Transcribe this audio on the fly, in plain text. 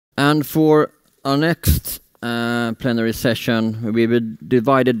And for our next plenary session, we will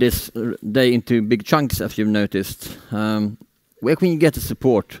divided this day into big chunks, as you've noticed. Where can you get the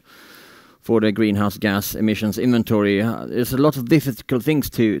support for the greenhouse gas emissions inventory? There's a lot of difficult things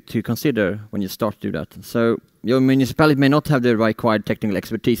to consider when you start to do that. So your municipality may not have the required technical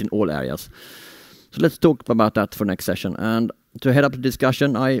expertise in all areas. So let's talk about that for next session. And to head up the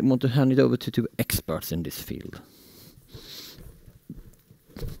discussion, I want to hand it over to two experts in this field.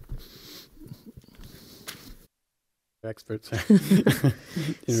 Experts.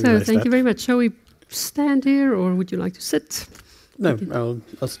 So thank you very much. Shall we stand here or would you like to sit? No,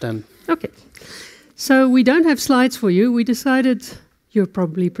 I'll stand. Okay. So we don't have slides for you. We decided you're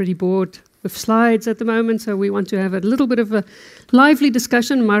probably pretty bored with slides at the moment, so we want to have a little bit of a lively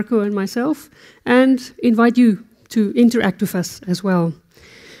discussion, Marco and myself, and invite you to interact with us as well.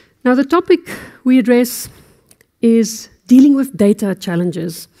 Now, the topic we address is dealing with data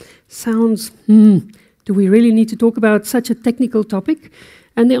challenges. Sounds, do we really need to talk about such a technical topic?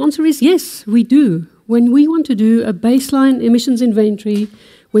 And the answer is yes, we do. When we want to do a baseline emissions inventory,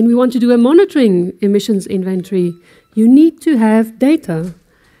 when we want to do a monitoring emissions inventory, you need to have data.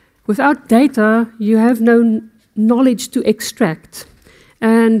 Without data, you have no knowledge to extract.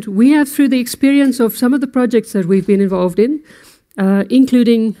 And we have, through the experience of some of the projects that we've been involved in,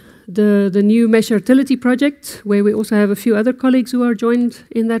 including the new Meshartility project, where we also have a few other colleagues who are joined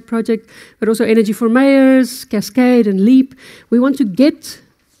in that project, but also Energy for Mayors, Cascade and LEAP. We want to get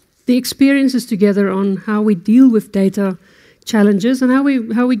the experiences together on how we deal with data challenges and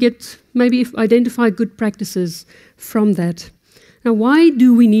how we get maybe identify good practices from that. Now, why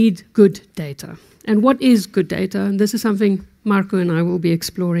do we need good data? And what is good data? And this is something Marco and I will be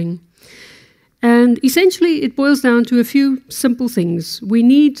exploring. And essentially, it boils down to a few simple things. We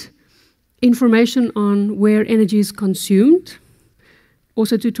need information on where energy is consumed,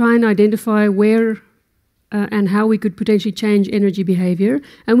 also to try and identify where and how we could potentially change energy behavior.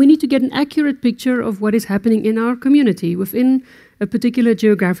 And we need to get an accurate picture of what is happening in our community within a particular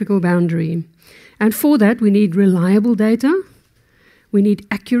geographical boundary. And for that, we need reliable data, we need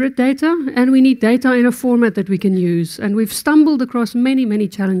accurate data, and we need data in a format that we can use. And we've stumbled across many, many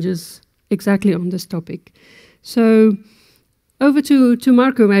challenges exactly on this topic. So over to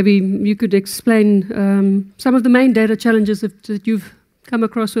Marco, maybe you could explain some of the main data challenges that you've come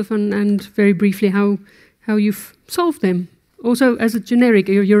across with and very briefly how you've solved them, also as a generic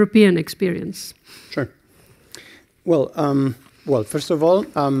European experience. Sure. Well, first of all,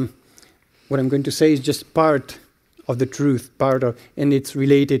 what I'm going to say is just part of the truth, and it's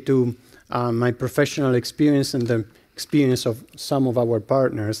related to my professional experience and the experience of some of our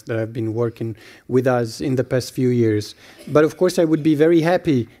partners that have been working with us in the past few years. But of course, I would be very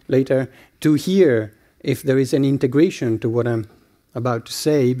happy later to hear if there is an integration to what I'm about to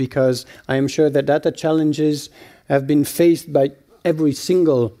say, because I am sure that data challenges have been faced by every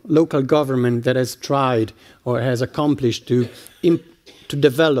single local government that has tried or has accomplished to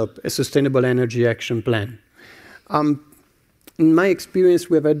develop a sustainable energy action plan. In my experience,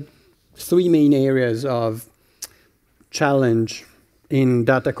 we've had three main areas of challenge in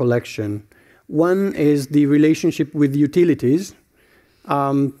data collection. One is the relationship with utilities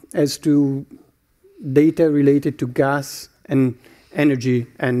as to data related to gas and energy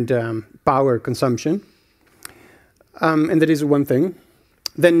and power consumption. And that is one thing.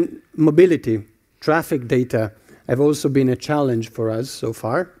 Then mobility, traffic data have also been a challenge for us so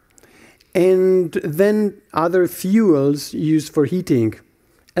far. And then other fuels used for heating,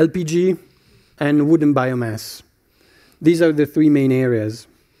 LPG and wood and biomass. These are the three main areas.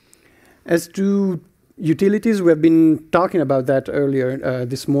 As to utilities, we have been talking about that earlier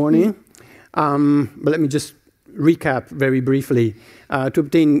this morning. But let me just recap very briefly. To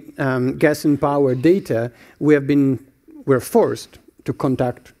obtain gas and power data, we're forced to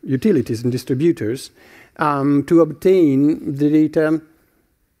contact utilities and distributors to obtain the data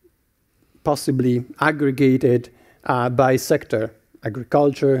possibly aggregated by sector,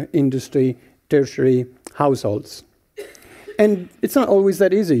 agriculture, industry, tertiary, households. And it's not always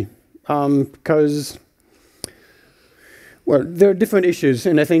that easy because, well, there are different issues,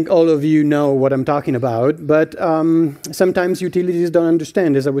 and I think all of you know what I'm talking about, but sometimes utilities don't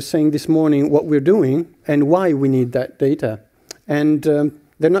understand, as I was saying this morning, what we're doing and why we need that data. And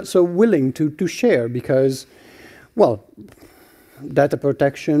they're not so willing to share because, well, data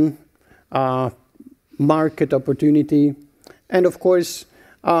protection, market opportunity, and of course,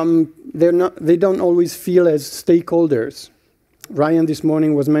 they don't always feel as stakeholders. Ryan this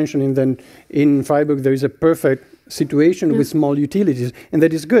morning was mentioning that in Freiburg there is a perfect situation with small utilities, and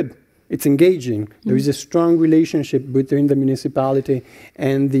that is good. It's engaging. There is a strong relationship between the municipality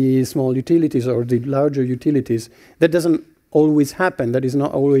and the small utilities or the larger utilities. That doesn't always happen. That is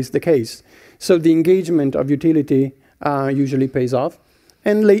not always the case. So the engagement of utility usually pays off.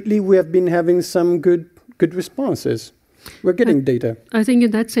 And lately we have been having some good responses. We're getting data. I think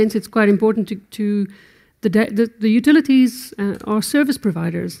in that sense it's quite important to the utilities are service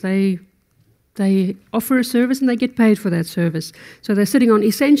providers. They offer a service and they get paid for that service. So they're sitting on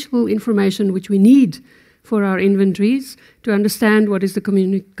essential information which we need for our inventories to understand what is the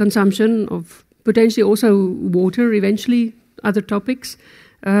consumption of potentially also water, eventually other topics.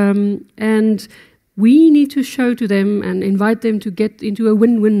 And we need to show to them and invite them to get into a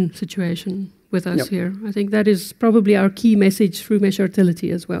win-win situation with us here. I think that is probably our key message through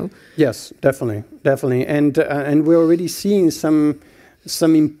Meshartility as well. Yes, definitely. And we're already seeing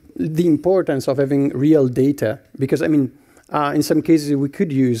the importance of having real data, because I mean, in some cases we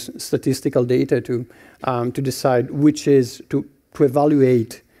could use statistical data to decide which is to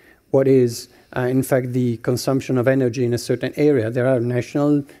evaluate what is in fact the consumption of energy in a certain area. There are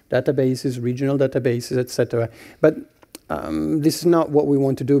national databases, regional databases, etc. But this is not what we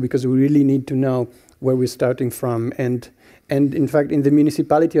want to do, because we really need to know where we're starting from. And in fact, in the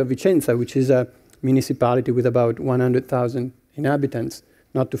municipality of Vicenza, which is a municipality with about 100,000 inhabitants,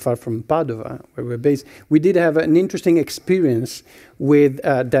 not too far from Padova, where we're based, we did have an interesting experience with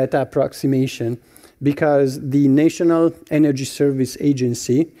data approximation, because the National Energy Service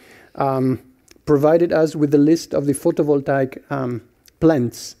Agency provided us with a list of the photovoltaic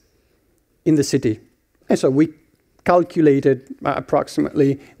plants in the city. And so we calculated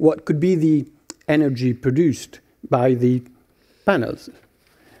approximately what could be the energy produced by the panels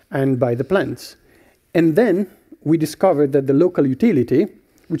and by the plants. And then we discovered that the local utility,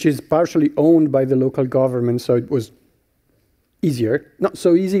 which is partially owned by the local government, so it was easier, not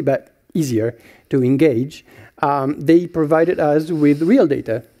so easy, but easier to engage, they provided us with real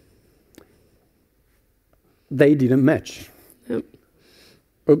data. They didn't match. Yep.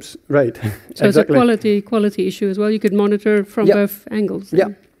 Oops, right. So exactly. It's a quality issue as well. You could monitor from both angles.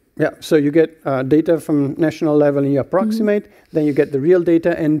 Yeah. So you get data from national level and you approximate, then you get the real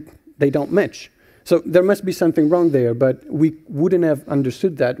data and they don't match. So there must be something wrong there, but we wouldn't have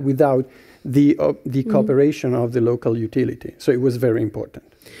understood that without the cooperation of the local utility. So it was very important.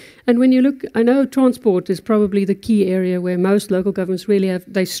 And when you look, I know transport is probably the key area where most local governments really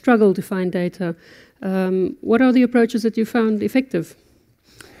they struggle to find data. What are the approaches that you found effective?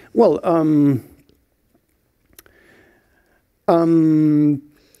 Well,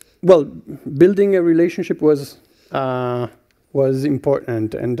 building a relationship was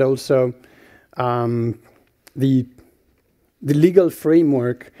important, and also the legal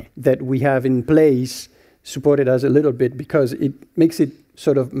framework that we have in place supported us a little bit, because it makes it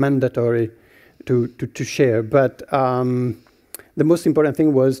sort of mandatory to share. But the most important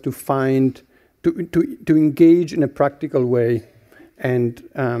thing was to find to engage in a practical way and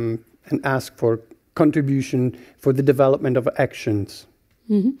ask for contribution for the development of actions.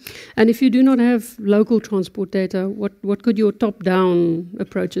 Mm-hmm. And if you do not have local transport data, what could your top-down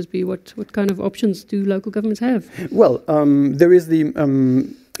approaches be? What kind of options do local governments have? Well, there is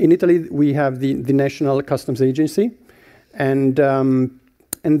in Italy we have the National Customs Agency, and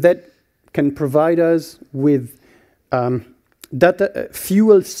that can provide us with data,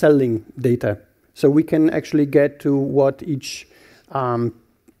 fuel selling data, so we can actually get to what each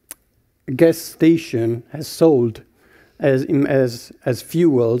gas station has sold as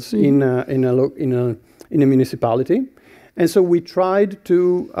fuels in a municipality, and so we tried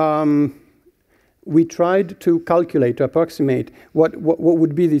to calculate, to approximate what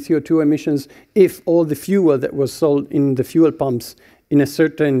would be the CO2 emissions if all the fuel that was sold in the fuel pumps in a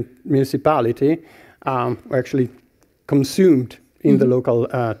certain municipality were actually consumed in the local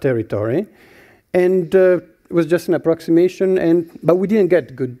territory, and it was just an approximation, but we didn't get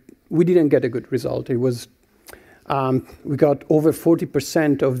a good result. It was we got over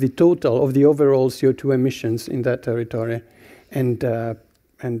 40% of the overall CO2 emissions in that territory, and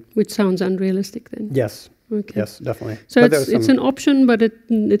which sounds unrealistic then. Yes. Okay. Yes, definitely. So it's an option, but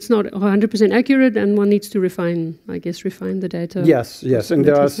it's not 100% accurate, and one needs to refine the data. Yes, and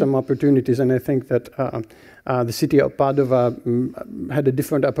there are some opportunities, and I think that the city of Padova had a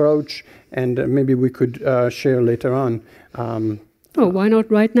different approach, and maybe we could share later on. Why not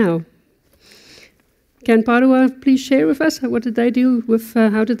right now? Can Padova please share with us how did they deal with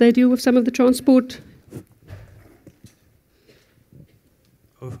some of the transport?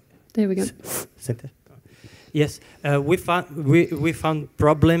 There we go. Yes, we found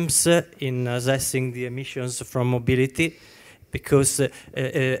problems in assessing the emissions from mobility because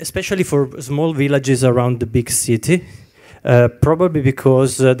especially for small villages around the big city, probably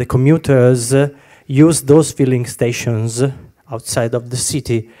because the commuters use those filling stations outside of the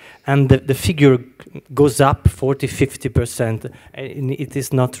city, and the figure goes up 40–50%. And it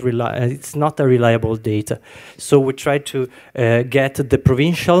is not it's not a reliable data. So we try to get the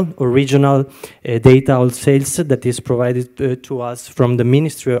provincial or regional data on sales that is provided to us from the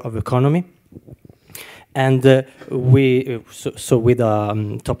Ministry of Economy. And so with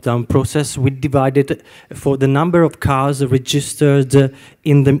a top-down process, we divided for the number of cars registered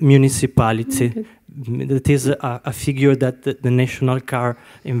in the municipality. Okay. That is a figure that the National Car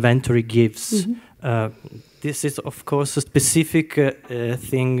Inventory gives. This is, of course, a specific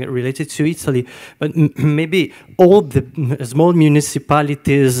thing related to Italy, but maybe all the small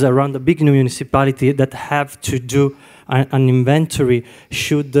municipalities around the big municipality that have to do an inventory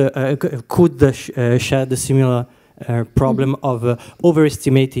could share the similar problem of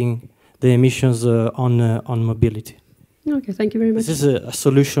overestimating the emissions on mobility. Okay, thank you very much. This is a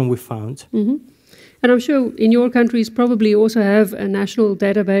solution we found. And I'm sure in your countries probably also have a national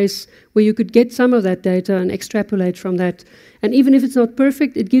database where you could get some of that data and extrapolate from that. And even if it's not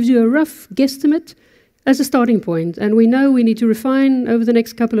perfect, it gives you a rough guesstimate as a starting point. And we know we need to refine over the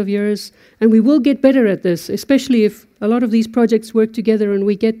next couple of years, and we will get better at this, especially if a lot of these projects work together and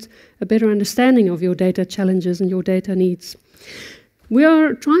we get a better understanding of your data challenges and your data needs. We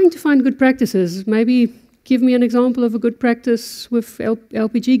are trying to find good practices. Maybe give me an example of a good practice with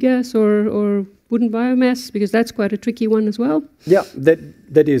LPG gas or wooden biomass, because that's quite a tricky one as well. Yeah,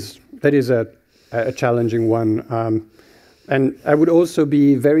 that is a challenging one. And I would also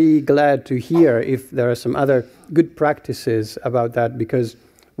be very glad to hear if there are some other good practices about that, because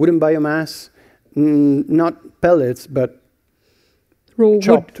wooden biomass, not pellets, but raw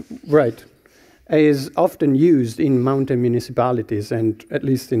chopped, wood. Right, is often used in mountain municipalities, and at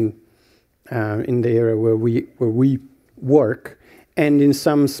least in the area where we work. And in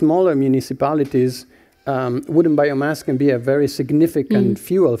some smaller municipalities, wooden biomass can be a very significant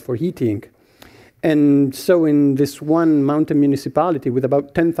fuel for heating. And so in this one mountain municipality with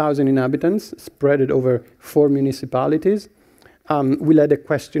about 10,000 inhabitants, spread over 4 municipalities, we led a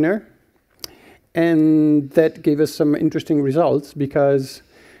questionnaire. And that gave us some interesting results, because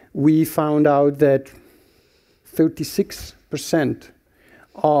we found out that 36%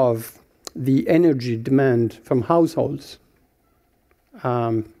 of the energy demand from households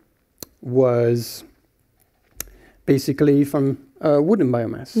was basically from wooden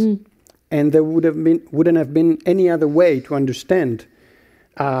biomass. And there wouldn't have been any other way to understand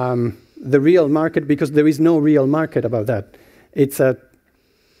the real market, because there is no real market about that. It's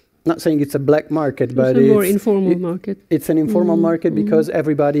not saying it's a black market, but it's a more informal market. It's an informal market because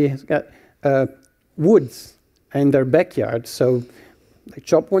everybody has got woods in their backyard. So they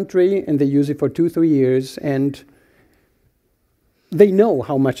chop one tree and they use it for 2-3 years, and they know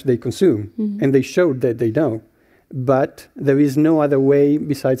how much they consume, and they showed that they know. But there is no other way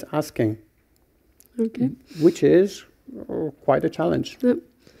besides asking, which is quite a challenge. Yep.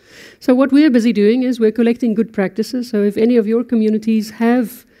 So what we're busy doing is we're collecting good practices. So if any of your communities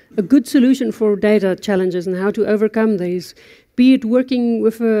have a good solution for data challenges and how to overcome these, be it working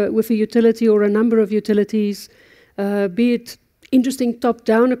with a utility or a number of utilities, be it interesting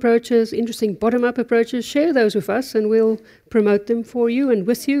top-down approaches, interesting bottom-up approaches, share those with us and we'll promote them for you and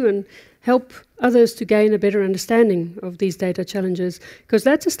with you and help others to gain a better understanding of these data challenges, because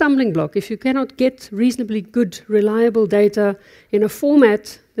that's a stumbling block. If you cannot get reasonably good, reliable data in a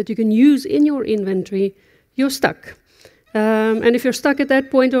format that you can use in your inventory, you're stuck. And if you're stuck at that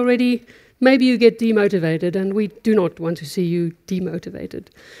point already, maybe you get demotivated, and we do not want to see you demotivated.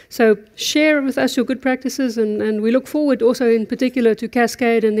 So share with us your good practices, and we look forward also in particular to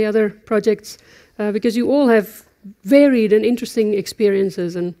Cascade and the other projects, because you all have varied and interesting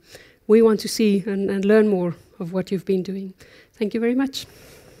experiences, and we want to see and learn more of what you've been doing. Thank you very much.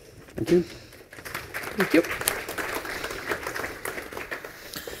 Thank you. Thank you.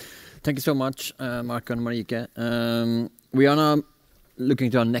 Thank you so much, Marco and Marike. We are now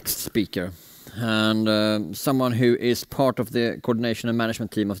looking to our next speaker, and someone who is part of the coordination and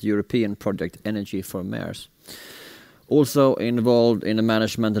management team of the European project Energy for Mayors. Also involved in the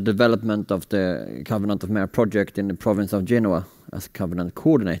management and development of the Covenant of Mayor project in the province of Genova as Covenant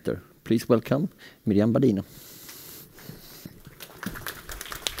coordinator. Please welcome Miriam Badino.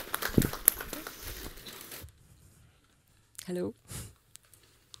 Hello.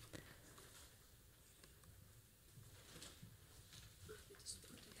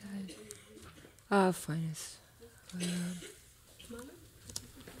 Fine.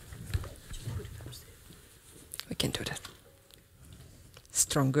 We can do that.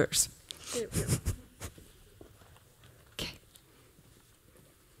 stronger. Okay.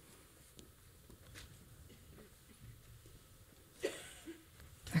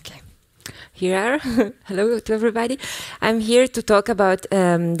 Okay. Here are, hello to everybody. I'm here to talk about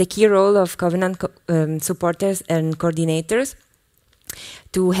the key role of Covenant supporters and coordinators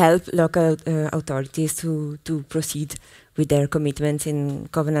to help local authorities to proceed with their commitments in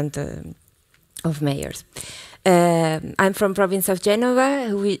Covenant of Mayors. I'm from province of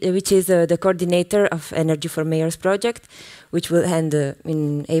Genova, which is the coordinator of Energy for Mayors project, which will end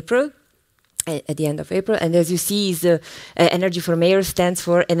in April. At the end of April, and as you see, Energy for Mayors stands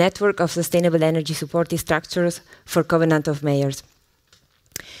for a network of sustainable energy supportive structures for Covenant of Mayors.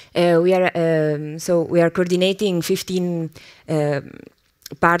 We are coordinating 15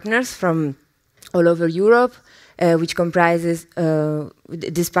 partners from all over Europe, which comprises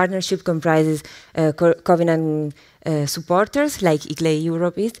this partnership comprises Covenant supporters like ICLE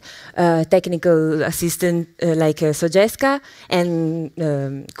Europe is, technical assistant like Sogesca, and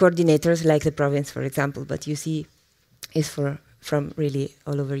coordinators like the province, for example. But you see, is from really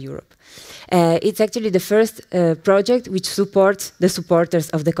all over Europe. It's actually the first project which supports the supporters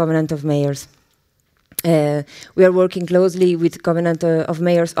of the Covenant of Mayors. We are working closely with Covenant of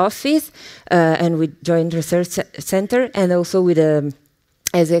Mayors office and with Joint Research Center, and also with the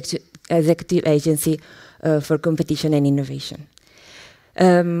Executive Agency for Competition and Innovation.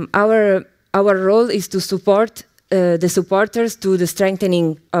 Our role is to support the supporters to the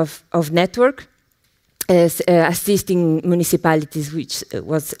strengthening of network, assisting municipalities which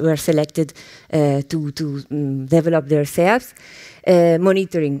were selected to develop their SEAPs,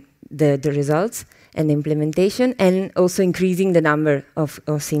 monitoring the results and implementation, and also increasing the number of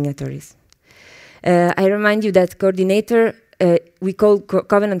signatories. I remind you that coordinator, we call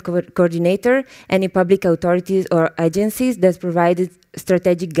Covenant coordinator any public authorities or agencies that provided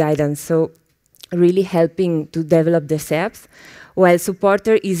strategic guidance, so really helping to develop the SEAPs, while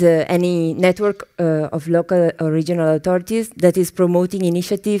supporter is any network of local or regional authorities that is promoting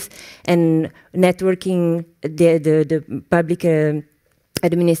initiatives and networking the public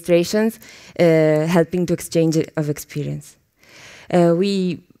administrations, helping to exchange of experience.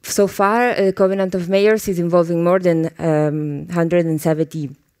 So far, Covenant of Mayors is involving more than 170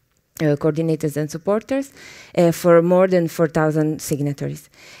 coordinators and supporters for more than 4,000 signatories.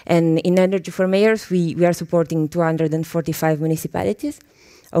 And in Energy for Mayors, we are supporting 245 municipalities,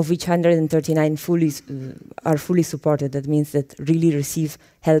 of which 139 are fully supported. That means that really receive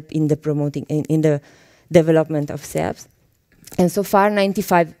help in the promoting, in the development of SEAPs. And so far,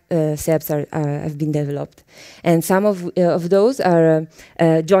 95 SEAPs have been developed. And some of those are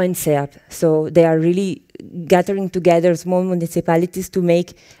joint SEAP. So they are really gathering together small municipalities to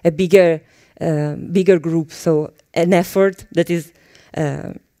make a bigger group. So an effort that is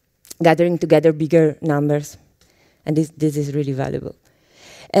gathering together bigger numbers. And this is really valuable.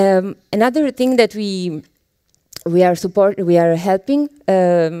 Another thing that we are helping,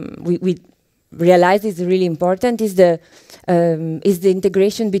 we realize is really important, is the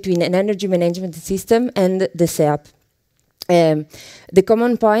integration between an energy management system and the SEAP. The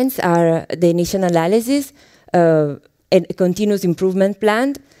common points are the initial analysis, a continuous improvement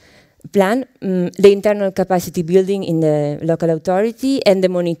plan, the internal capacity building in the local authority, and the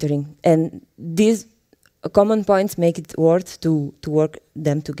monitoring. And these common points make it worth to work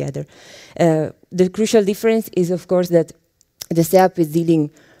them together. The crucial difference is, of course, that the SEAP is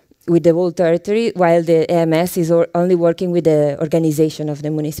dealing with the whole territory, while the AMS is only working with the organization of the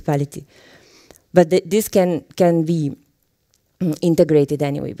municipality. But this can be integrated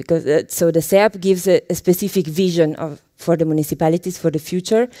anyway, because so the SEAP gives a specific vision for the municipalities for the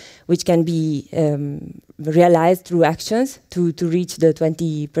future, which can be realized through actions to reach the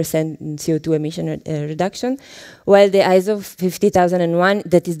 20% CO2 emission reduction, while the ISO 50001,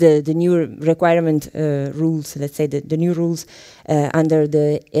 that is the new requirement rules, let's say the new rules under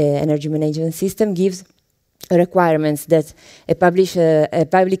the energy management system, gives requirements that a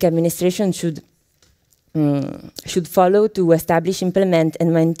public administration should follow to establish, implement,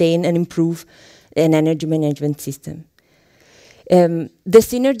 and maintain and improve an energy management system. The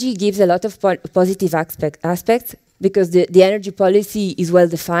synergy gives a lot of positive aspects because the energy policy is well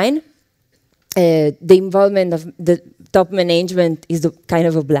defined. The involvement of the top management is kind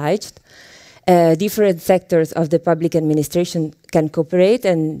of obliged. Different sectors of the public administration can cooperate,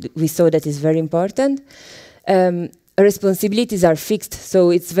 and we saw that is very important. Responsibilities are fixed, so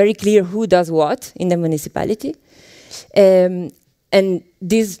it's very clear who does what in the municipality. And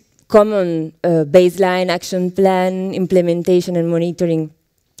this common baseline action plan, implementation and monitoring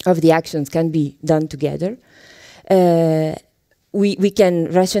of the actions can be done together. we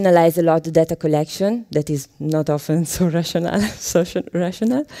can rationalize a lot the data collection that is not often so rational,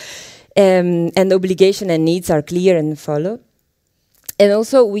 and obligation and needs are clear and followed. And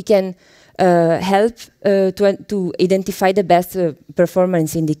also we can help to identify the best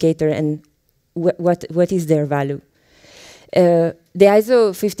performance indicator and what is their value. The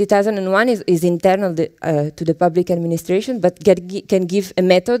ISO 50001 is internal to the public administration, but can give a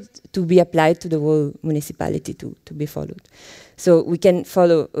method to be applied to the whole municipality to be followed. So we can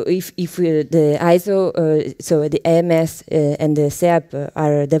follow, if the ISO, so the AMS and the SEAP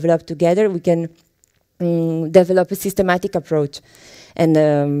are developed together, we can develop a systematic approach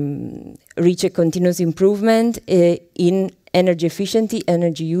and reach a continuous improvement in energy efficiency,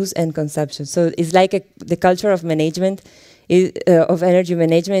 energy use, and consumption. So it's like the culture of management, of energy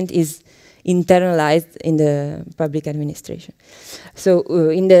management is internalized in the public administration. So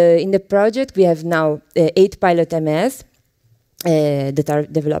in the project, we have now 8 pilot MS that are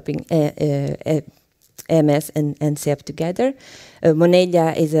developing MS and SEAP together.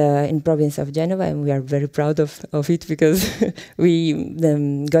 Moneglia is in province of Genova, and we are very proud of it because we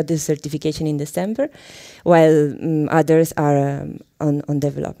got the certification in December, while others are on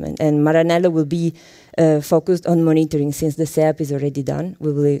development. And Maranello will be focused on monitoring since the SEAP is already done.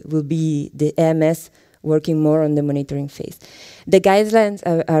 Will be the AMS working more on the monitoring phase. The guidelines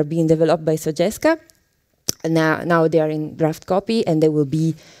are being developed by Sogesca. Now they are in draft copy, and they will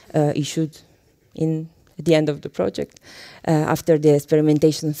be issued at the end of the project after the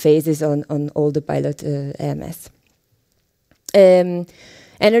experimentation phases on all the pilot AMS.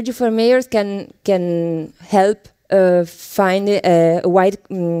 Energy for Mayors can help find a wide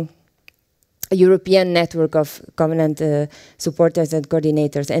European network of covenant supporters and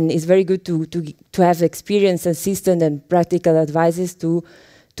coordinators, and it's very good to have experience, assistance, and practical advices to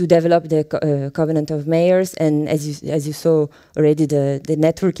develop the covenant of mayors. And as you saw already, the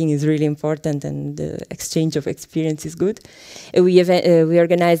networking is really important, and the exchange of experience is good. We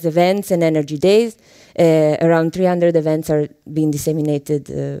organize events and energy days. Around 300 events are being disseminating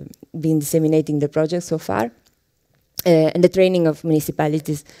the project so far. And the training of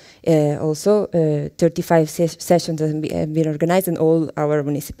municipalities also, 35 sessions have been organized, and all our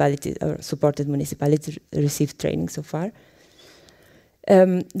municipalities, our supported municipalities, received training so far.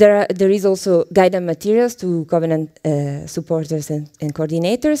 There is also guidance materials to covenant supporters and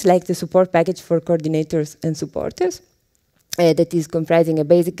coordinators, like the support package for coordinators and supporters, that is comprising a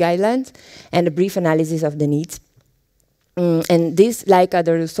basic guidelines and a brief analysis of the needs. And this, like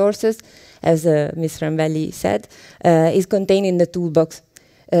other resources, as Ms. Rambelli said, is contained in the toolbox.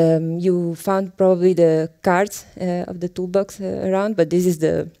 You found probably the cards of the toolbox around, but this is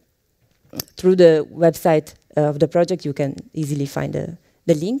through the website of the project, you can easily find the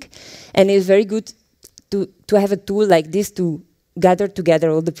link. And it's very good to have a tool like this to gather together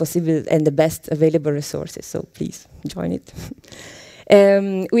all the possible and the best available resources. So please join it.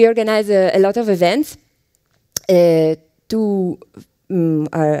 We organize a lot of events. Two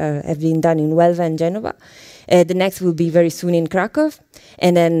have been done in Huelva and Genova. The next will be very soon in Krakow,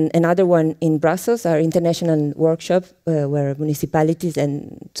 and then another one in Brussels, our international workshop where municipalities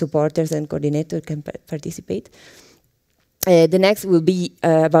and supporters and coordinators can participate. The next will be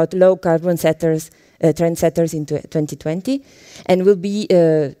about low carbon setters, trendsetters in 2020, and will be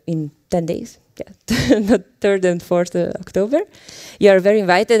in 10 days. Yeah, not 3rd and 4th October. You are very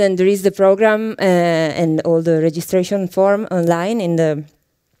invited, and there is the program and all the registration form online in the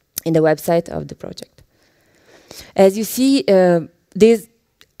website of the project. As you see, these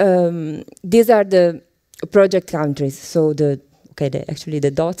are the project countries. So actually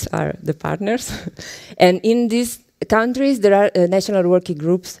the dots are the partners, and in these countries there are national working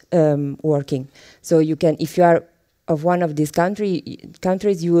groups working. So you can, if you are of one of these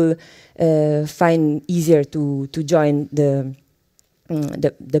countries, you will find easier to join the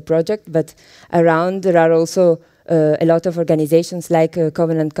project. But around there are also a lot of organizations like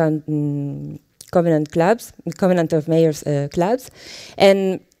Covenant clubs, Covenant of Mayors clubs,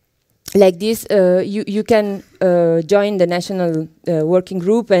 and like this, you can join the national working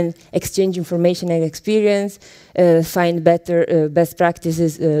group and exchange information and experience, find better best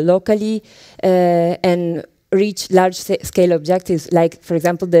practices locally, and reach large-scale objectives, like, for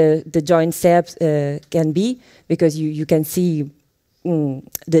example, the joint SEAPs can be, because you can see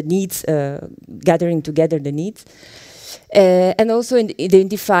the needs, gathering together the needs, and also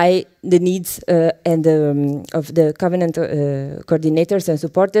identify the needs and of the covenant coordinators and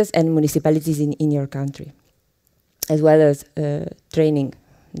supporters and municipalities in your country, as well as training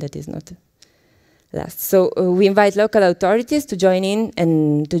that is not last. So we invite local authorities to join in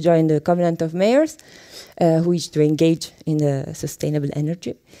and to join the Covenant of Mayors, who wish to engage in the sustainable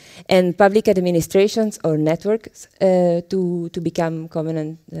energy, and public administrations or networks to become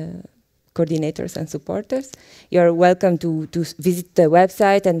Covenant coordinators and supporters. You're welcome to visit the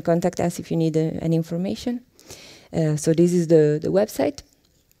website and contact us if you need any information. So this is the website.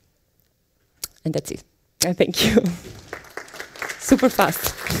 And that's it. Thank you. Super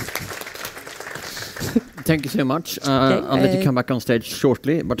fast. Thank you so much. I'll let you come back on stage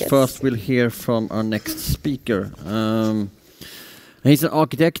shortly, but first we'll hear from our next speaker. He's an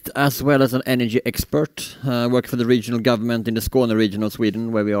architect as well as an energy expert, working for the regional government in the Skåne region of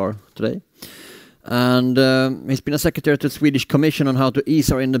Sweden, where we are today. And he's been a secretary to the Swedish Commission on how to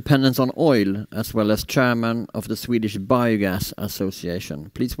ease our independence on oil, as well as chairman of the Swedish Biogas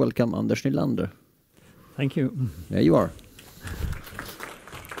Association. Please welcome Anders Nylander. Thank you. There you are.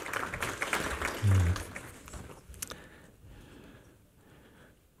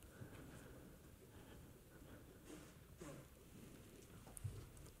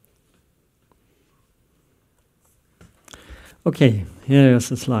 Okay, here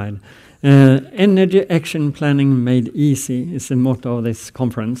is a slide. Energy action planning made easy is the motto of this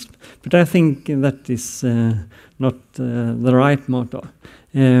conference, but I think that is not the right motto.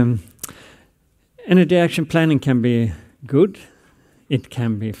 Energy action planning can be good, it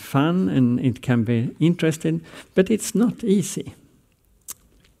can be fun, and it can be interesting, but it's not easy.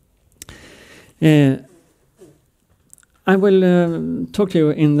 I will talk to you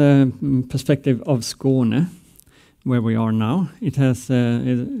in the perspective of Skåne, where we are now. It has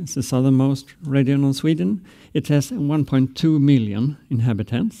it's the southernmost region of Sweden. It has 1.2 million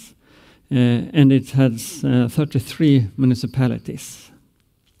inhabitants, and it has 33 municipalities.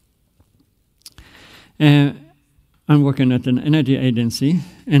 I'm working at an energy agency,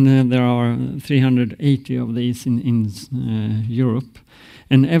 and there are 380 of these in Europe,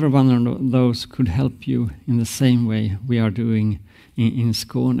 and every one of those could help you in the same way we are doing in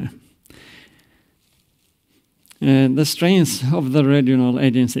Skåne. The strength of the regional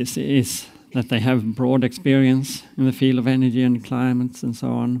agencies is that they have broad experience in the field of energy and climate and so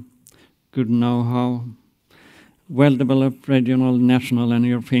on, good know-how, well-developed regional, national and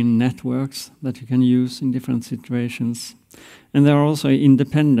European networks that you can use in different situations. And they are also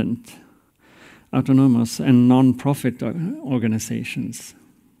independent, autonomous and non-profit organizations.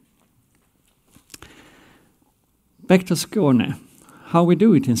 Back to Skåne, how we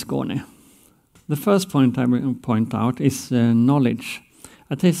do it in Skåne. The first point I will point out is knowledge.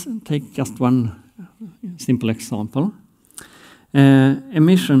 I take just one simple example.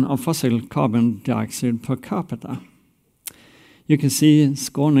 Emission of fossil carbon dioxide per capita. You can see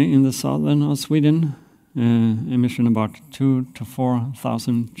Skåne in the southern of Sweden, emission about 2,000 to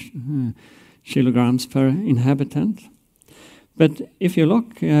 4,000 kilograms per inhabitant. But if you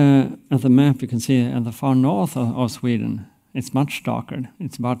look at the map, you can see at the far north of Sweden, it's much darker.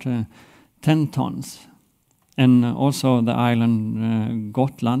 It's about 10 tons. And also the island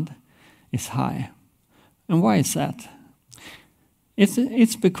Gotland is high. And why is that?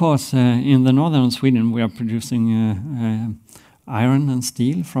 It's because in the northern Sweden we are producing iron and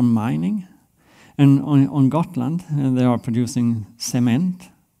steel from mining. And on Gotland they are producing cement.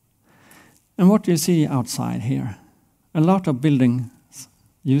 And what do you see outside here? A lot of buildings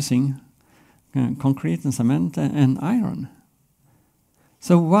using concrete and cement and iron.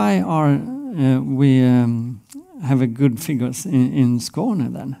 So why are we have a good figures in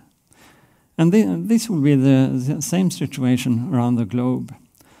Skåne then? And this will be the same situation around the globe.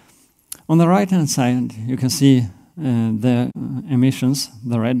 On the right-hand side, you can see the emissions,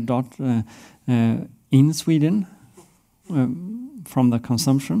 the red dot, in Sweden from the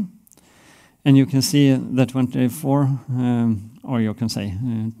consumption. And you can see that 24, or you can say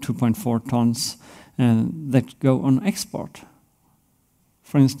 2.4 tons that go on export.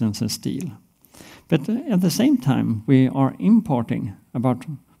 For instance, steel. But at the same time, we are importing about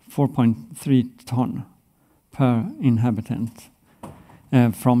 4.3 ton per inhabitant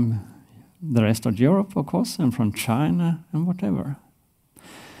from the rest of Europe, of course, and from China and whatever.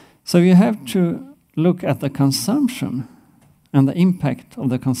 So you have to look at the consumption and the impact of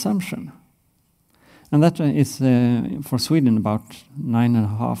the consumption. And that is for Sweden about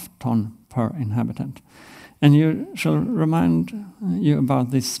 9.5 ton per inhabitant. And you shall remind you about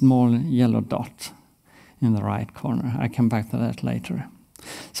this small yellow dot in the right corner. I come back to that later.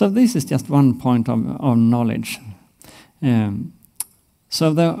 So this is just one point of knowledge.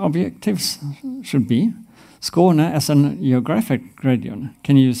 So the objectives should be Skåne as a geographic region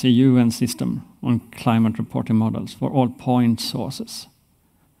can use a UN system on climate reporting models for all point sources.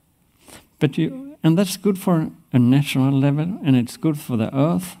 But you And that's good for a national level, and it's good for the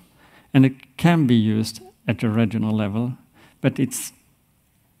earth, and it can be used at a regional level, but it's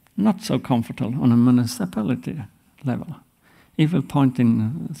not so comfortable on a municipality level. It will point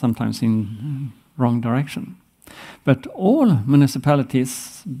sometimes in wrong direction. But all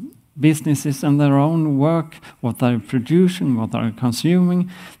municipalities, businesses and their own work, what they're producing, what they're consuming,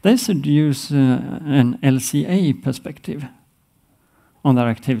 they should use an LCA perspective on their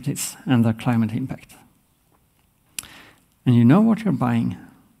activities and their climate impact. And you know what you're buying,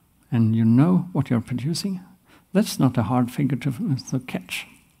 and you know what you're producing. That's not a hard figure to catch.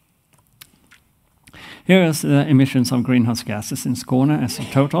 Here is the emissions of greenhouse gases in Skåne as a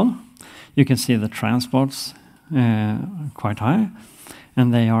total. You can see the transports quite high,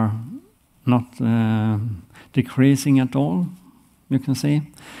 and they are not decreasing at all, you can see.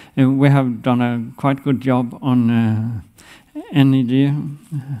 We have done a quite good job on energy,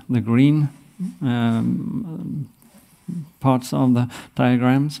 the green parts of the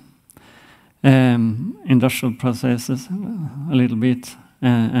diagrams. Industrial processes a little bit,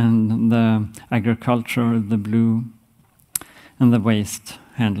 and the agriculture, the blue, and the waste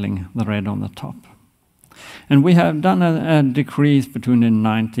handling, the red on the top. And we have done a decrease between the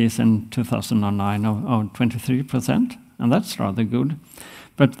 90s and 2009 of 23%, and that's rather good.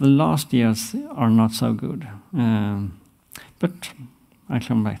 But the last years are not so good. But I'll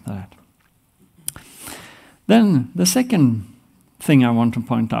come back to that. Then the second thing I want to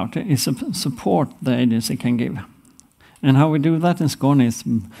point out is support the agency can give. And how we do that in Skåne is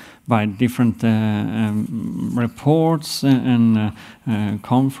by different reports and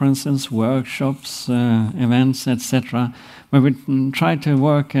conferences, workshops, events, etc., where we try to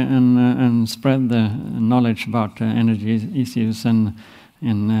work and spread the knowledge about energy issues and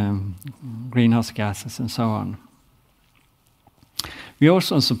greenhouse gases and so on. We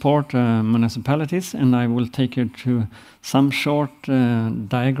also support municipalities, and I will take you to some short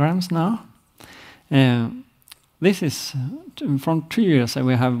diagrams now. This is from 2 years that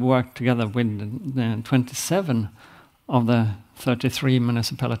we have worked together with 27 of the 33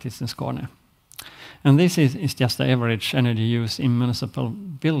 municipalities in Skåne. And this is just the average energy use in municipal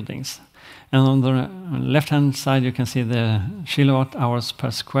buildings. And on the left-hand side you can see the kilowatt hours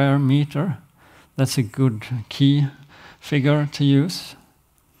per square meter. That's a good key figure to use.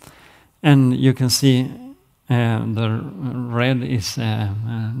 And you can see the red is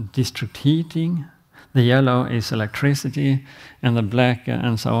district heating, the yellow is electricity, and the black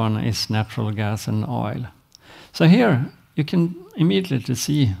and so on is natural gas and oil. So here you can immediately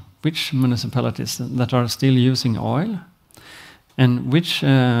see which municipalities that are still using oil and which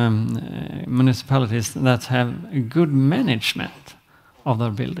municipalities that have a good management of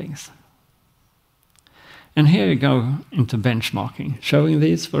their buildings. And here you go into benchmarking, showing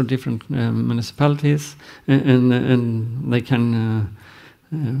these for different municipalities, and they can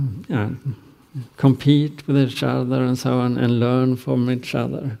compete with each other and so on, and learn from each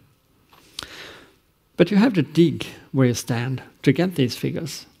other. But you have to dig where you stand to get these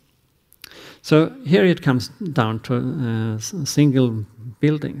figures. So here it comes down to single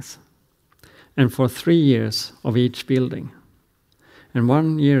buildings, and for 3 years of each building. And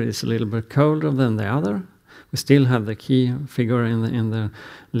 1 year is a little bit colder than the other. We still have the key figure in the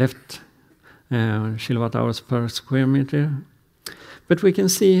left, kilowatt hours per square meter. But we can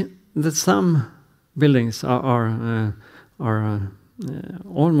see that some buildings are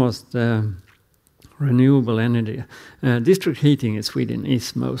almost renewable energy. District heating in Sweden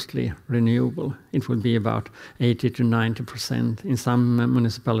is mostly renewable. It will be about 80 to 90%. In some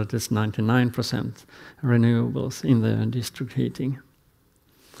municipalities, 99% renewables in the district heating.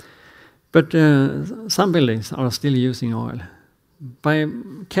 But some buildings are still using oil. By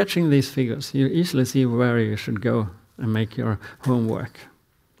catching these figures, you easily see where you should go and make your homework.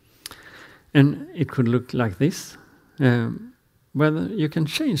 And it could look like this, where you can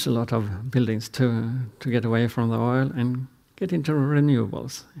change a lot of buildings to get away from the oil and get into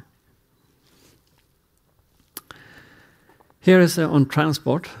renewables. Here is on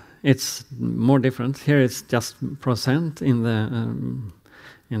transport. It's more different. Here it's just percent in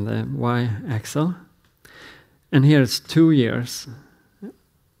the y-axis. And here it's 2 years,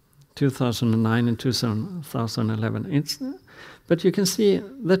 2009 and 2011. But you can see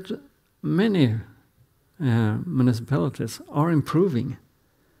that many municipalities are improving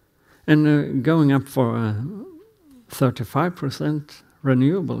and going up for 35%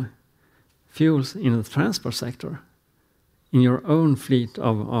 renewable fuels in the transport sector in your own fleet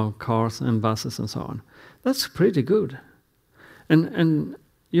of cars and buses and so on. That's pretty good. And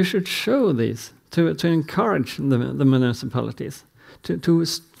you should show this to encourage the municipalities to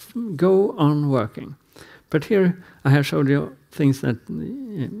go on working. But here I have showed you things that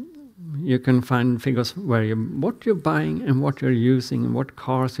you can find figures where what you're buying and what you're using and what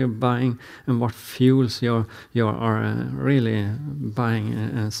cars you're buying and what fuels you are really buying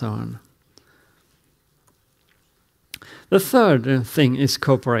and so on. The third thing is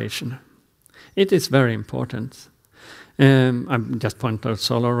cooperation. It is very important. I just pointed out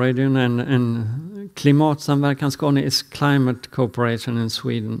Solar Radio and Klimatsamverkan Skåne is climate cooperation in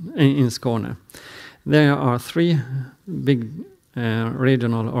Sweden, in Skåne. There are 3 big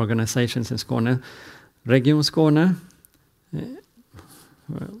regional organizations in Skåne. Region Skåne,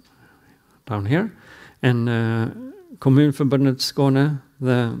 down here, and Kommunförbundet Skåne,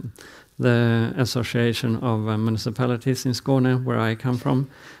 the Association of Municipalities in Skåne, where I come from,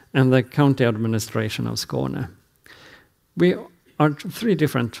 and the County Administration of Skåne. We are 3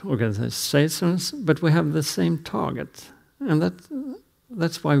 different organizations, but we have the same target, and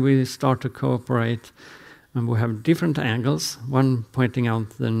that's why we start to cooperate. And we have different angles, one pointing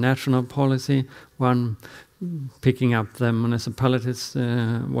out the national policy, one picking up the municipalities,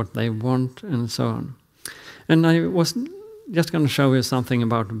 what they want, and so on. And I was just going to show you something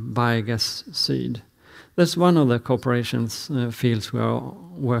about biogas seed. That's one of the cooperations fields we are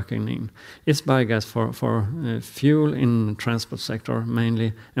working in. It's biogas for fuel in the transport sector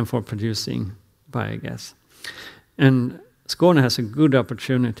mainly, and for producing biogas. And Skåne has a good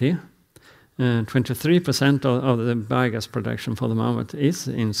opportunity. 23% of the biogas production for the moment is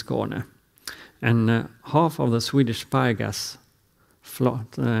in Skåne. And half of the Swedish biogas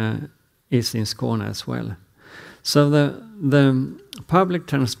float is in Skåne as well. So the public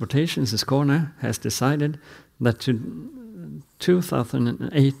transportation in Skåne has decided that to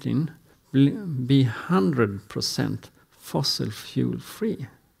 2018 be 100% fossil fuel free.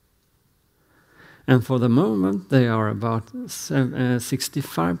 And for the moment they are about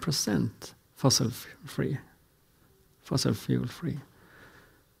 65% fossil fuel free.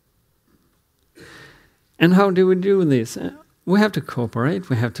 And how do we do this? We have to cooperate.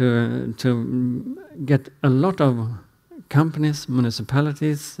 We have to get a lot of companies,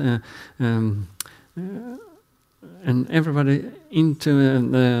 municipalities, and everybody into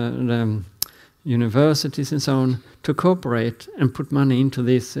the universities and so on to cooperate and put money into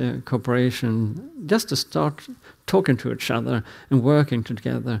this cooperation, just to start talking to each other and working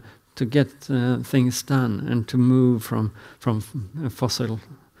together to get things done and to move from a fossil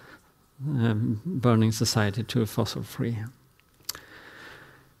burning society to a fossil free.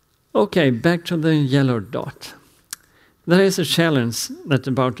 Okay, back to the yellow dot. There is a challenge that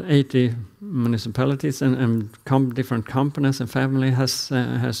about 80 municipalities and different companies and family has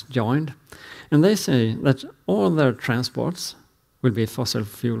joined, and they say that all their transports will be fossil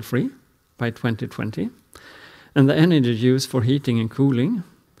fuel free by 2020, and the energy used for heating and cooling,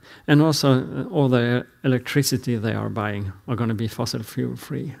 and also all the electricity they are buying are going to be fossil fuel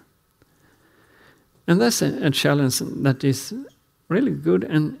free. And that's a challenge that is really good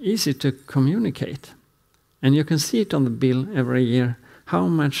and easy to communicate. And you can see it on the bill every year. How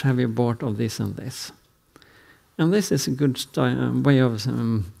much have you bought of this and this? And this is a good way of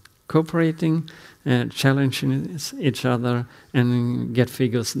cooperating, challenging each other, and get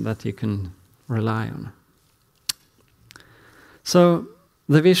figures that you can rely on. So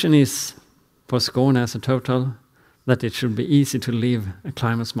the vision is for Skåne as a total that it should be easy to live a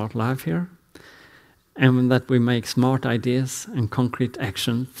climate-smart life here, and that we make smart ideas and concrete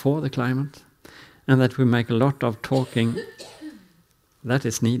action for the climate, and that we make a lot of talking that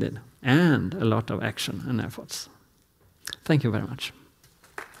is needed, and a lot of action and efforts. Thank you very much.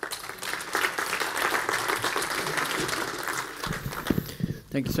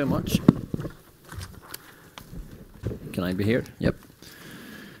 Thank you so much. Can I be here? Yep.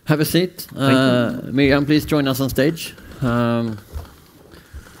 Have a seat. Miriam, please join us on stage for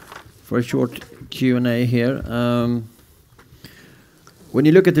a short Q&A here. When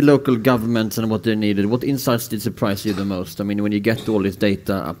you look at the local governments and what they needed, what insights did surprise you the most? I mean, when you get all this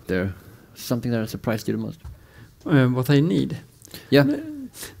data up there, something that surprised you the most? What they need? Yeah.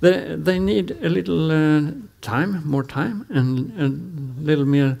 They need a little more time, and a little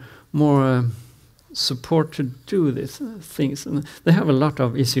more support to do these things. And they have a lot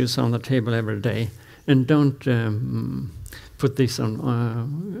of issues on the table every day, and don't put these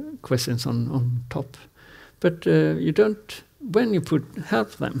on questions on top. But you don't. When you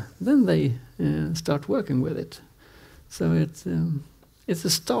help them, then they start working with it. So it's a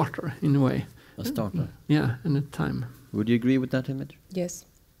starter in a way. A starter. Yeah, and a time. Would you agree with that image? Yes.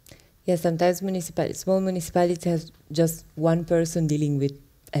 Yes, sometimes small municipalities has just one person dealing with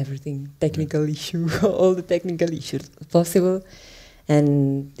everything, technical issue, all the technical issues possible. and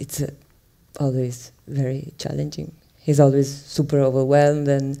it's always very challenging. He's always super overwhelmed,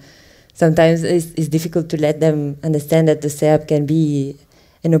 and sometimes it's difficult to let them understand that the SEAP can be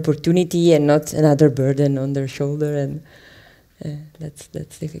an opportunity and not another burden on their shoulder, and that's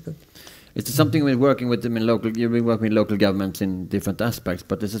difficult. Is there something with working with them in local? You've been working with local governments in different aspects,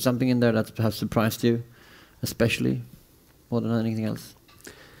 but is there something in there that has surprised you, especially more than anything else?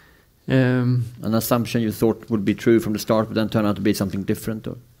 An assumption you thought would be true from the start, but then turned out to be something different,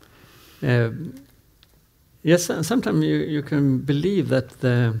 or? Yes, sometimes you can believe that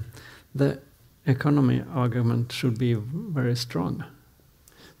the economy argument should be very strong,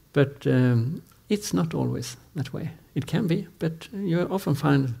 but it's not always that way. It can be, but you often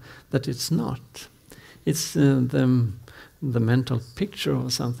find that it's not. It's the mental picture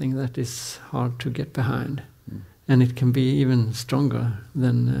of something that is hard to get behind, and it can be even stronger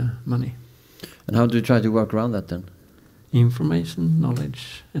than money. And how do you try to work around that then? Information,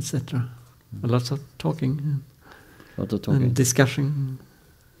 knowledge, etc. Lots of talking, and discussion,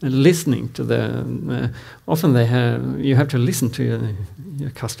 and listening to the. Often you have to listen to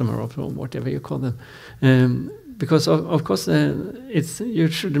your customer or whatever you call them, because of course you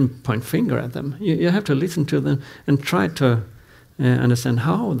shouldn't point finger at them. You have to listen to them and try to understand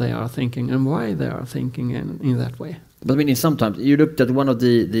how they are thinking and why they are thinking in that way. But I mean, sometimes you looked at one of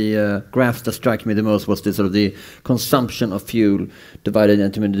the graphs that struck me the most was the sort of the consumption of fuel divided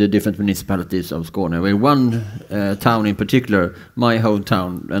into the different municipalities of Skåne. Where one town in particular, my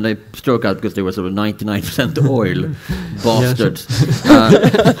hometown, and they struck out because they were sort of 99% oil, bastards.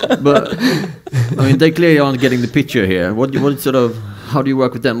 But I mean, they clearly aren't getting the picture here. How do you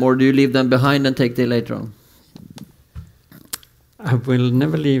work with them, or do you leave them behind and take them later on? I will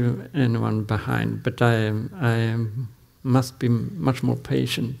never leave anyone behind, but I must be much more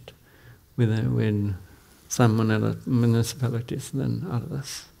patient with some municipalities than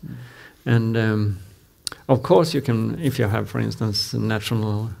others. And of course, you can, if you have, for instance,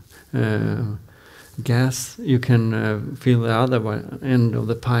 national gas, you can fill the other end of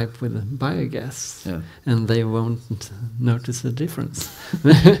the pipe with biogas, and they won't notice the difference.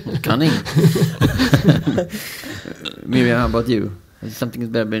 Cunning. Miriam, how about you? Has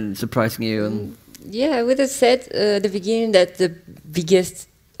something that been surprising you? Yeah, I would have said at the beginning that the biggest,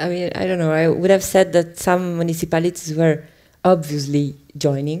 I mean, I don't know, I would have said that some municipalities were obviously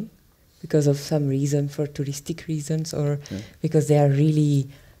joining because of some reason, for touristic reasons, or because they are really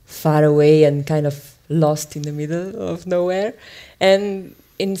far away and kind of lost in the middle of nowhere. And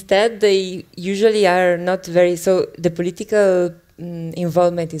instead, they usually are not very, so the political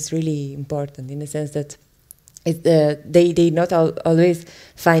involvement is really important in the sense that they not always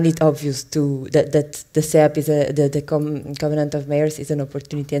find it obvious that the SEAP is the Covenant of Mayors is an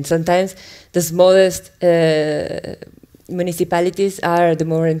opportunity, and sometimes the smallest municipalities are the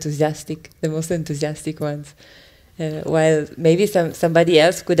most enthusiastic ones, while maybe somebody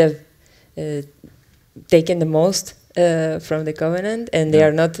else could have taken the most from the Covenant, and they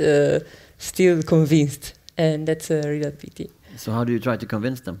are not still convinced, and that's a real pity. So how do you try to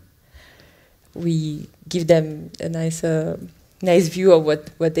convince them? We give them a nice view of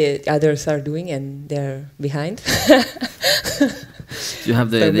what the others are doing, and they're behind. You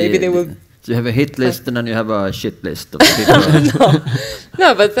have maybe they will. So you have a hit list and then you have a shit list of people.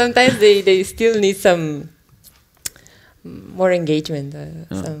 No, but sometimes they still need some more engagement.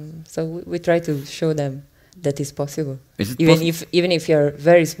 So we try to show them that it's possible, even if you're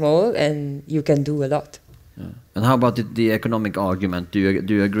very small and you can do a lot. And how about the economic argument? Do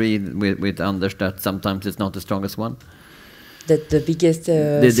you agree with Anders that sometimes it's not the strongest one? That the biggest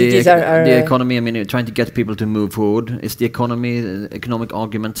cities are the economy. I mean, trying to get people to move forward. Is the economic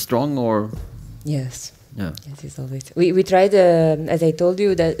argument strong, or? Yes. Yeah. Yes, it's always. We tried, as I told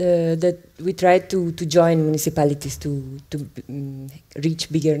you, that we tried to join municipalities to reach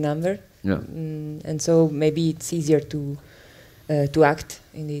bigger number. Yeah. And so maybe it's easier to act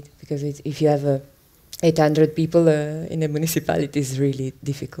indeed, because if you have 800 people in a municipality, it's really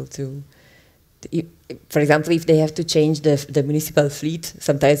difficult to. For example, if they have to change the municipal fleet,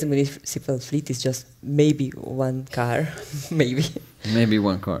 sometimes the municipal fleet is just maybe one car, maybe. Maybe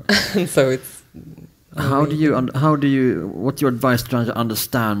one car. So it's. What's your advice trying to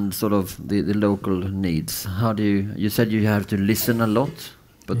understand sort of the local needs? How do you said you have to listen a lot,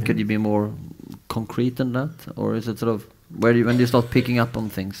 but could you be more concrete than that, or is it sort of when do you start picking up on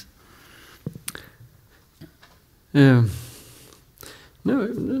things? No,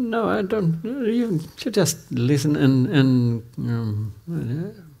 I don't. You should just listen and.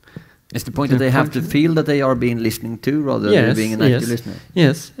 Is the point that they have to feel that they are being listened to rather than being an active listener?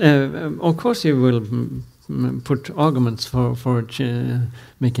 Yes, of course you will put arguments for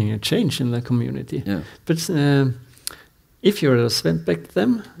making a change in the community. Yeah. But if you respect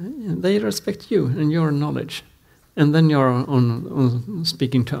them, they respect you and your knowledge, and then you're on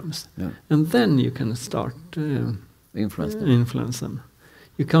speaking terms. Yeah. And then you can start influence them.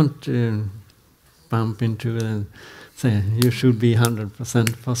 You can't bump into say you should be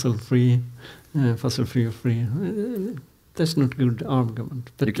 100% fossil free. That's not a good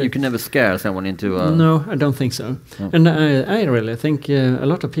argument. But you can never scare someone into. No, I don't think so. No. And I really think a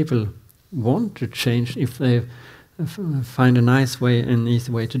lot of people want to change if they find a nice way and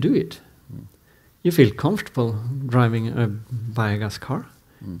easy way to do it. Mm. You feel comfortable driving a biogas car.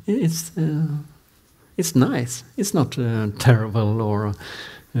 Mm. It's nice. It's not terrible or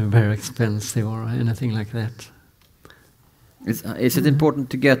very expensive or anything like that. Is it important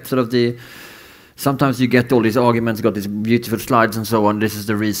to get sort of the? Sometimes you get all these arguments, got these beautiful slides and so on. This is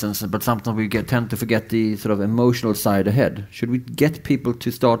the reasons, but sometimes we tend to forget the sort of emotional side ahead. Should we get people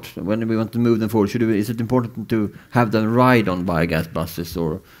to start when we want to move them forward? Is it important to have them ride on biogas buses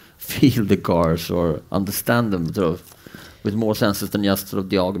or feel the cars or understand them sort of with more senses than just sort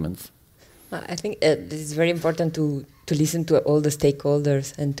of the arguments? I think it is very important to listen to all the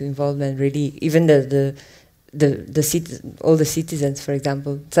stakeholders and to involve them really, even all the citizens, for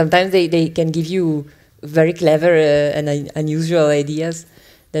example. Sometimes they can give you very clever and unusual ideas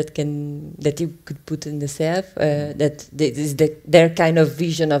that you could put in the SEAP. That is their kind of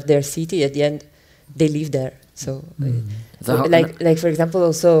vision of their city. At the end, they live there. So, like for example,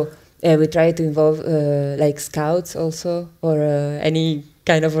 also we try to involve like scouts also, or any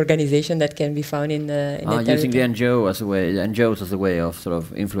kind of organization that can be found in using the NGOs as a way of sort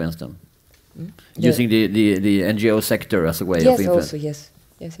of influence them. Using the NGO sector as a way of influence. Yes.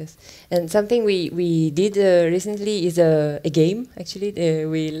 And something we did recently is a game. Actually,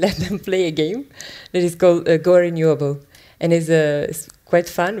 we let them play a game that is called Go Renewable, and it's quite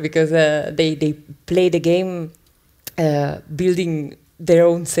fun because they play the game building their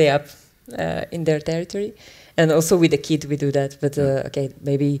own SEAP in their territory, and also with the kid we do that. But okay,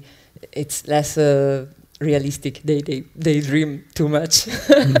 maybe it's less realistic. They dream too much,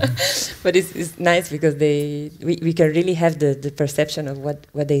 but it's nice because we can really have the perception of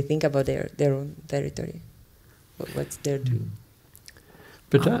what they think about their own territory, what's their dream.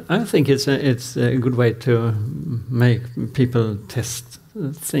 But I think it's a good way to make people test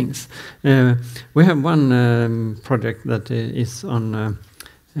things. We have one project that is on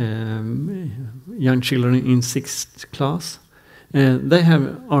young children in 6th class. They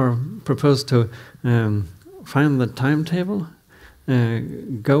are proposed to find the timetable,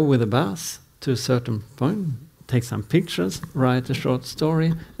 go with a bus to a certain point, take some pictures, write a short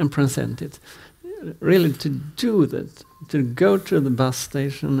story, and present it. Really to do that, to go to the bus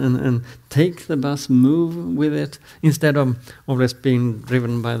station and take the bus, move with it, instead of always being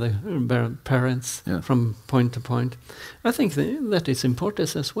driven by the parents from point to point. I think that is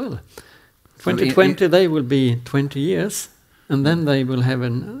important as well. 2020, they will be 20 years, and then they will have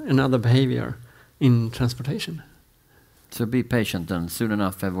another behavior in transportation. So be patient, and soon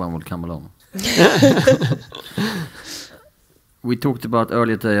enough everyone will come along. We talked about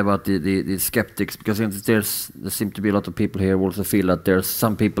earlier today about the skeptics, because there seem to be a lot of people here who also feel that there's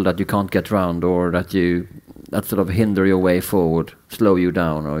some people that you can't get around, or that sort of hinder your way forward, slow you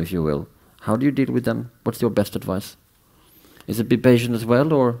down, or if you will. How do you deal with them? What's your best advice? Is it be patient as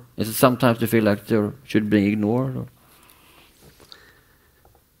well, or is it sometimes you feel like they should be ignored? Or?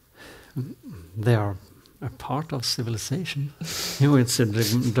 They are a part of civilization. It's a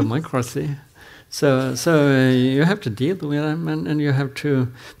democracy. So you have to deal with them, and you have to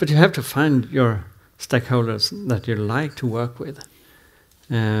find your stakeholders that you like to work with.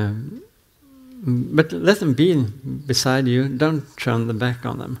 But let them be beside you. Don't turn the back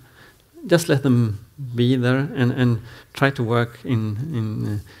on them. Just let them be there and try to work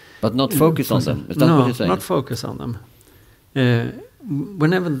in but not focus on them. Is that what you're saying? Not focus on them.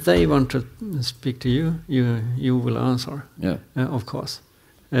 Whenever they want to speak to you, you will answer. Yeah. Of course.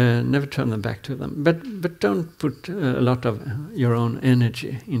 Never turn them back to them, but don't put a lot of your own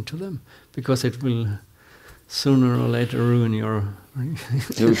energy into them, because it will sooner or later ruin your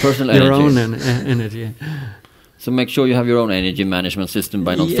personal your own energy. So make sure you have your own energy management system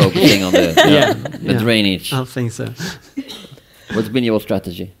by not focusing on the drainage. I think so. What's been your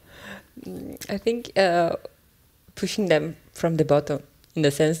strategy? I think pushing them from the bottom, in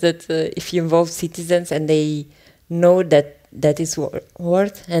the sense that if you involve citizens and they know that is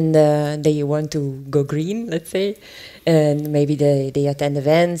worth, and they want to go green, let's say, and maybe they attend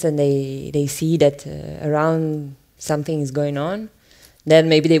events and they see that around something is going on, then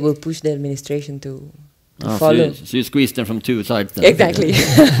maybe they will push the administration to follow. So you squeeze them from two sides then. Exactly.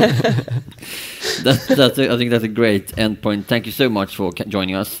 I think that's a great end point. Thank you so much for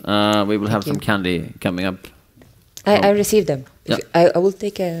joining us. We will have some candy coming up. I received them. Yeah. I will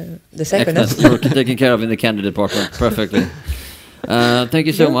take the second. You're taken care of in the candy department perfectly. Thank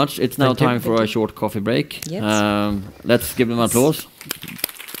you so much. It's now time for a short coffee break. Yes. Let's give them applause.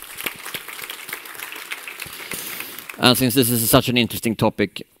 And since this is such an interesting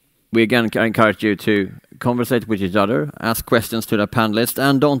topic, we again encourage you to conversate with each other, ask questions to the panelists,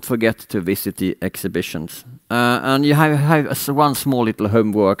 and don't forget to visit the exhibitions. And you have one small little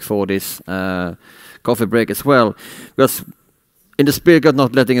homework for this coffee break as well, because in the spirit of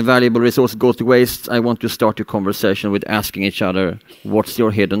not letting a valuable resource go to waste, I want to start your conversation with asking each other, what's your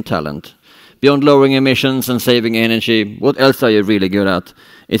hidden talent? Beyond lowering emissions and saving energy, what else are you really good at?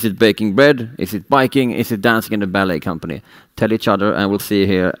 Is it baking bread? Is it biking? Is it dancing in a ballet company? Tell each other, and we'll see you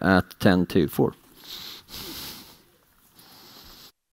here at 10 to 4.